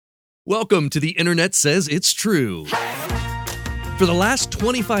Welcome to The Internet Says It's True. For the last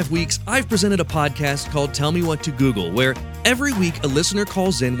 25 weeks, I've presented a podcast called Tell Me What to Google, where every week a listener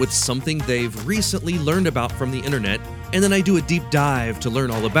calls in with something they've recently learned about from the internet, and then I do a deep dive to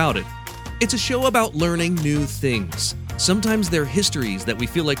learn all about it. It's a show about learning new things. Sometimes they're histories that we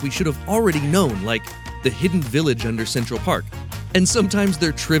feel like we should have already known, like the hidden village under Central Park. And sometimes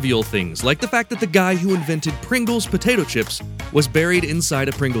they're trivial things, like the fact that the guy who invented Pringles potato chips was buried inside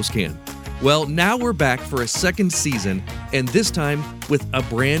a Pringles can. Well, now we're back for a second season, and this time with a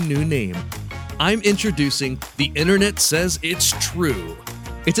brand new name. I'm introducing The Internet Says It's True.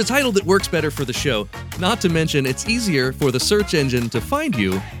 It's a title that works better for the show, not to mention it's easier for the search engine to find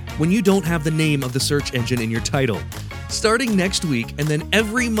you when you don't have the name of the search engine in your title. Starting next week, and then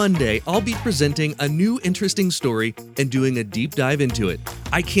every Monday, I'll be presenting a new interesting story and doing a deep dive into it.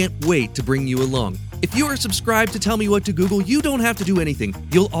 I can't wait to bring you along. If you are subscribed to Tell Me What to Google, you don't have to do anything.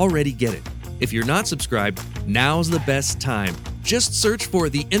 You'll already get it. If you're not subscribed, now's the best time. Just search for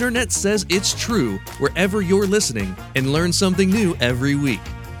The Internet Says It's True wherever you're listening and learn something new every week.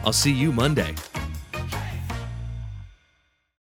 I'll see you Monday.